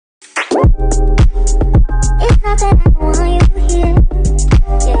It's not that I don't want you here,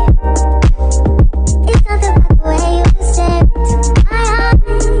 yeah. It's something about the way you stare into my eyes.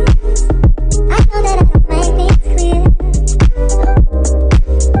 I know that I don't make things clear.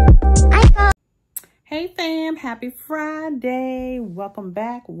 Hey fam, happy Friday. Welcome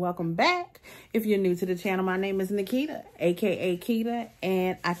back. Welcome back. If you're new to the channel, my name is Nikita, aka Kita,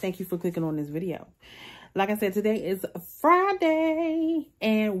 and I thank you for clicking on this video. Like I said, today is Friday,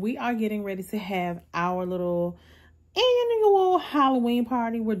 and we are getting ready to have our little annual Halloween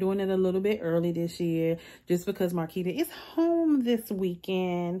party. We're doing it a little bit early this year just because Marquita is home this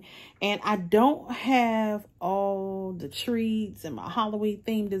weekend, and I don't have all the treats and my Halloween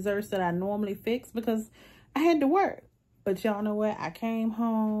themed desserts that I normally fix because I had to work. But y'all know what? I came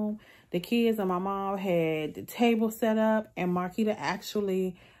home, the kids and my mom had the table set up, and Marquita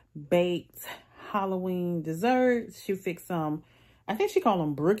actually baked Halloween desserts. She fixed some, I think she called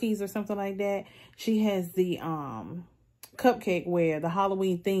them brookies or something like that. She has the cupcake where the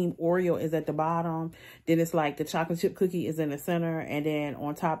Halloween themed Oreo is at the bottom. Then it's like the chocolate chip cookie is in the center, and then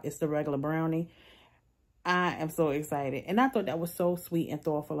on top it's the regular brownie. I am so excited, and I thought that was so sweet and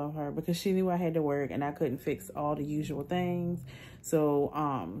thoughtful of her because she knew I had to work and I couldn't fix all the usual things. So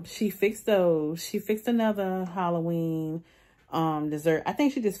she fixed those. She fixed another Halloween dessert. I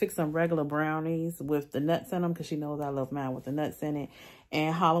think she just fixed some regular brownies with the nuts in them because she knows I love mine with the nuts in it,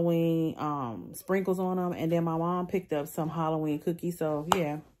 and Halloween sprinkles on them. And then my mom picked up some Halloween cookies. So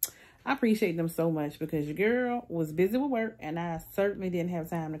yeah, I appreciate them so much because your girl was busy with work, and I certainly didn't have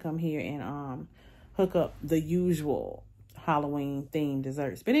time to come here and hook up the usual Halloween themed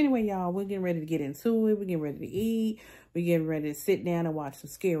desserts. But anyway, y'all, we're getting ready to get into it. We're getting ready to eat. We're getting ready to sit down and watch some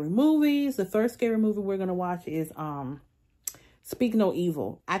scary movies. The first scary movie we're gonna watch is Speak No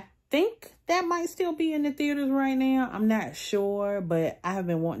Evil. I think that might still be in the theaters right now. I'm not sure, but I have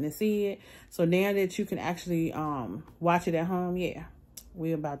been wanting to see it. So now that you can actually watch it at home, yeah,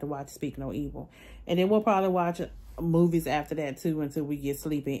 we're about to watch Speak No Evil. And then we'll probably watch movies after that too until we get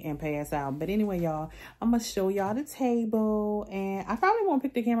sleepy and pass out. But anyway, y'all, I'm going to show y'all the table. And I probably won't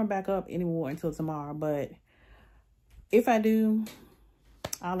pick the camera back up anymore until tomorrow. But if I do,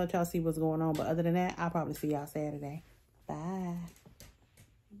 I'll let y'all see what's going on. But other than that, I'll probably see y'all Saturday. Bye.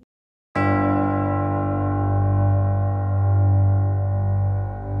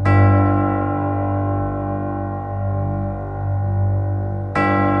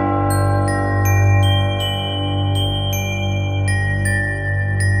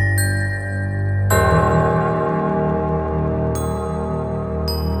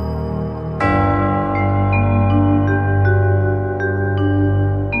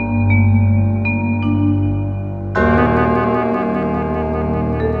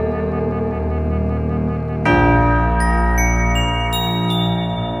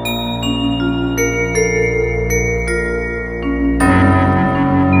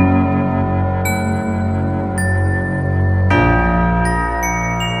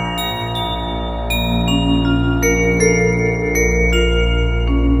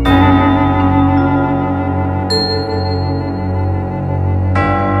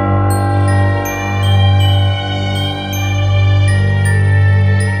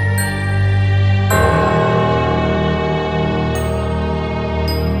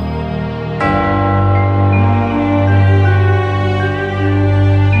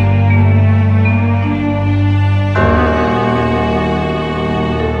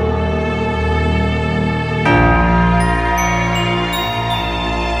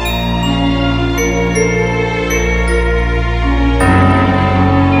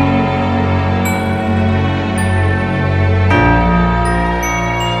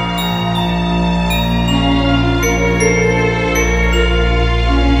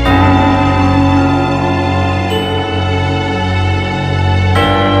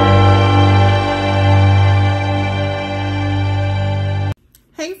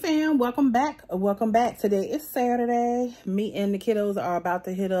 Welcome back. Today is Saturday. Me and the kiddos are about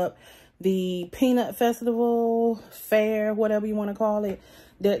to hit up the Peanut Festival, fair, whatever you want to call it,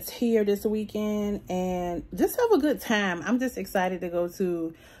 that's here this weekend, and just have a good time. I'm just excited to go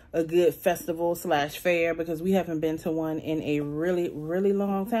to a good festival slash fair because we haven't been to one in a really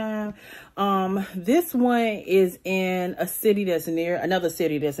long time. This one is in a city that's another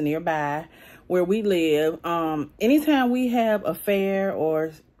city that's nearby where we live. Anytime we have a fair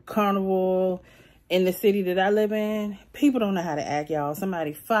or carnival in the city that I live in, people don't know how to act, y'all.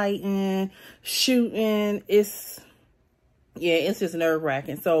 Somebody fighting, shooting. It's just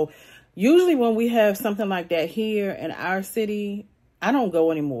nerve-wracking. So usually when we have something like that here in our city, I don't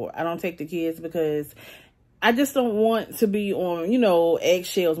go anymore. I don't take the kids because I just don't want to be on, you know,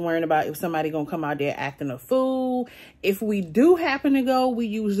 eggshells worrying about if somebody gonna come out there acting a fool. If we do happen to go, we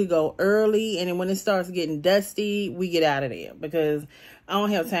usually go early, and then when it starts getting dusty, we get out of there because I don't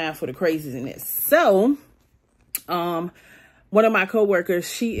have time for the craziness. So, one of my coworkers,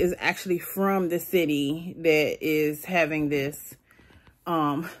 she is actually from the city that is having this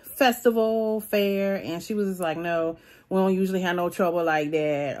festival fair, and she was just like, no, we don't usually have no trouble like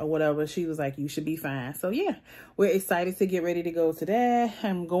that or whatever. She was like, you should be fine. So yeah, we're excited to get ready to go to that.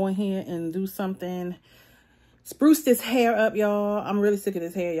 I'm going here and do something, spruce this hair up, y'all. I'm really sick of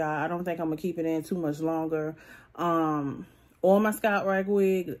this hair, y'all. I don't think I'm gonna keep it in too much longer. All my scalp rag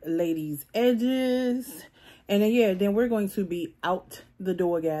wig, ladies edges. And then, yeah, then we're going to be out the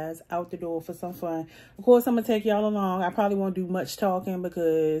door, guys. Out the door for some fun. Of course, I'm going to take y'all along. I probably won't do much talking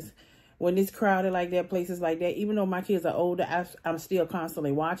because when it's crowded like that, places like that, even though my kids are older, I'm still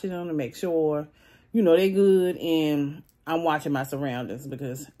constantly watching them to make sure, you know, they're good. And I'm watching my surroundings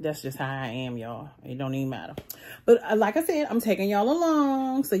because that's just how I am, y'all. It don't even matter. But like I said, I'm taking y'all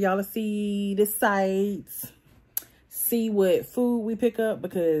along so y'all will see the sights. See what food we pick up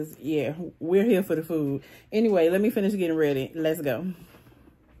because, yeah, we're here for the food. Anyway, let me finish getting ready. Let's go.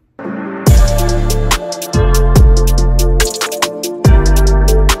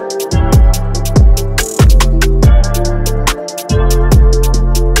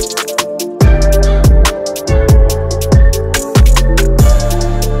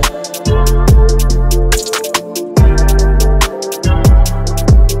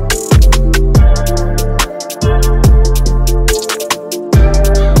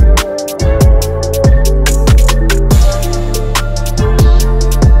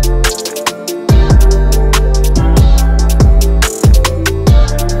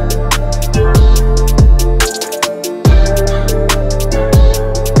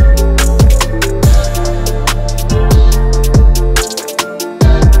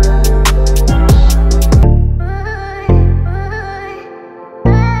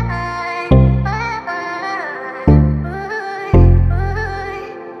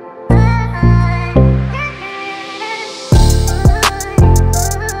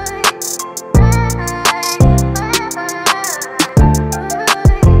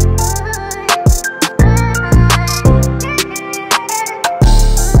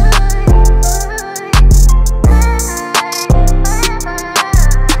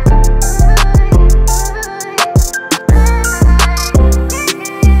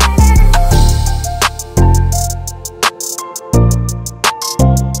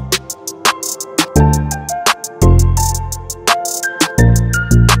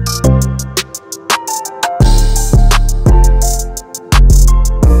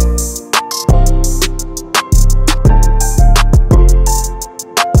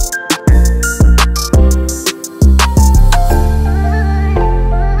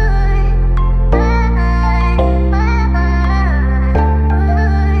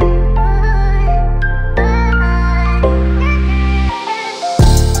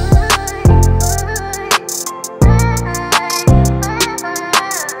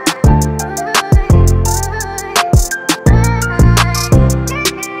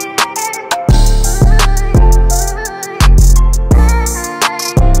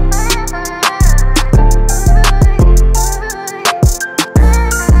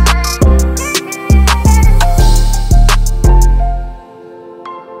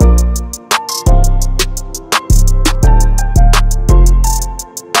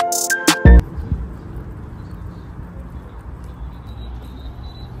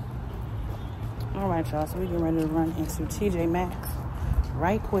 Y'all, so we get ready to run into TJ Maxx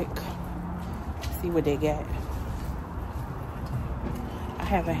right quick, see what they got. I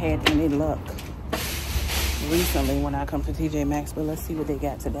haven't had any luck recently when I come to TJ Maxx, but let's see what they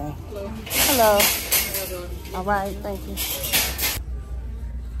got today. Hello. Hello. All right, thank you.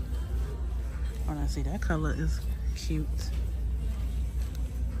 Oh, I see that color is cute.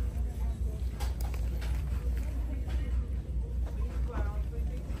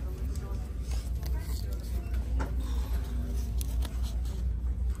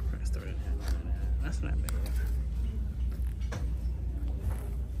 That's not bad.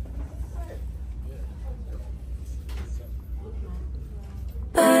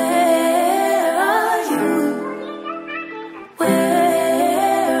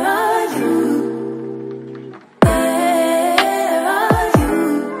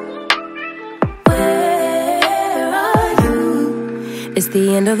 It's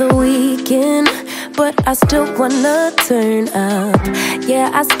the end of the weekend, but I still wanna turn up. Yeah,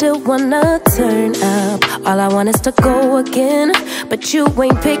 I still wanna turn up. All I want is to go again, but you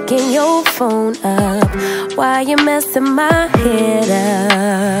ain't picking your phone up. Why you messing my head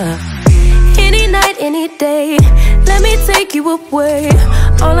up? Any night, any day, let me take you away.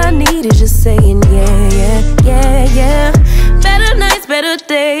 All I need is just saying yeah, yeah, yeah, yeah. Better nights, better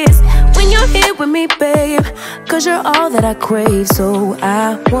days, when you're here with me, babe. Cause you're all that I crave, so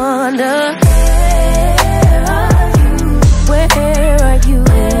I wonder, where are you?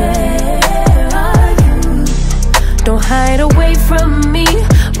 Don't hide away from me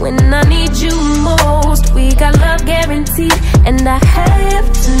when I need you most. We got love guaranteed, and I have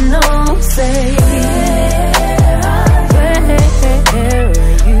to know, say, where are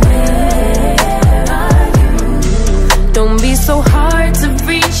you? Don't be so hard to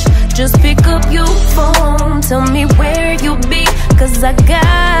reach, just pick up your phone. Tell me where you'll be, cause I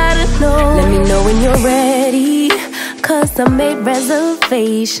gotta know. Let me know when you're ready, cause I made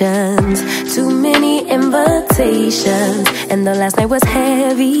reservations. Too many invitations, and the last night was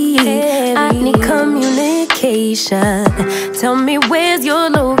heavy. I need communication. Tell me where's your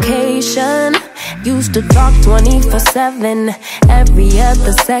location. Used to talk 24/7, every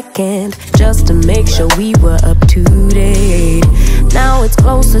other second, just to make sure we were up to date. Now it's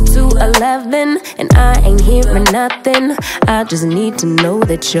closer to 11, and I ain't hearing nothing. I just need to know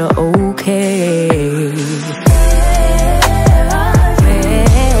that you're okay.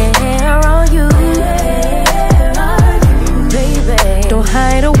 Where are you? Baby, don't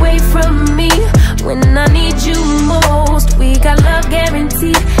hide away from me when I need you most. We got love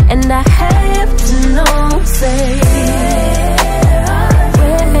guaranteed, and I have to know, say,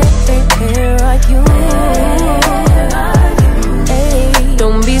 where are you? Hey,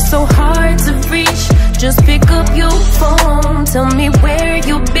 don't be so hard to reach, just pick up your phone. Tell me where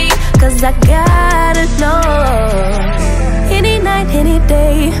you'll be, cause I gotta know. Any night, any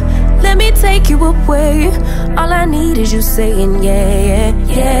day, let me take you away. All I need is you saying yeah,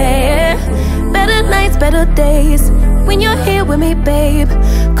 yeah, yeah. Better nights, better days, when you're here with me, babe.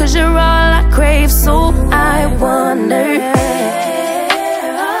 Cause you're all I crave, so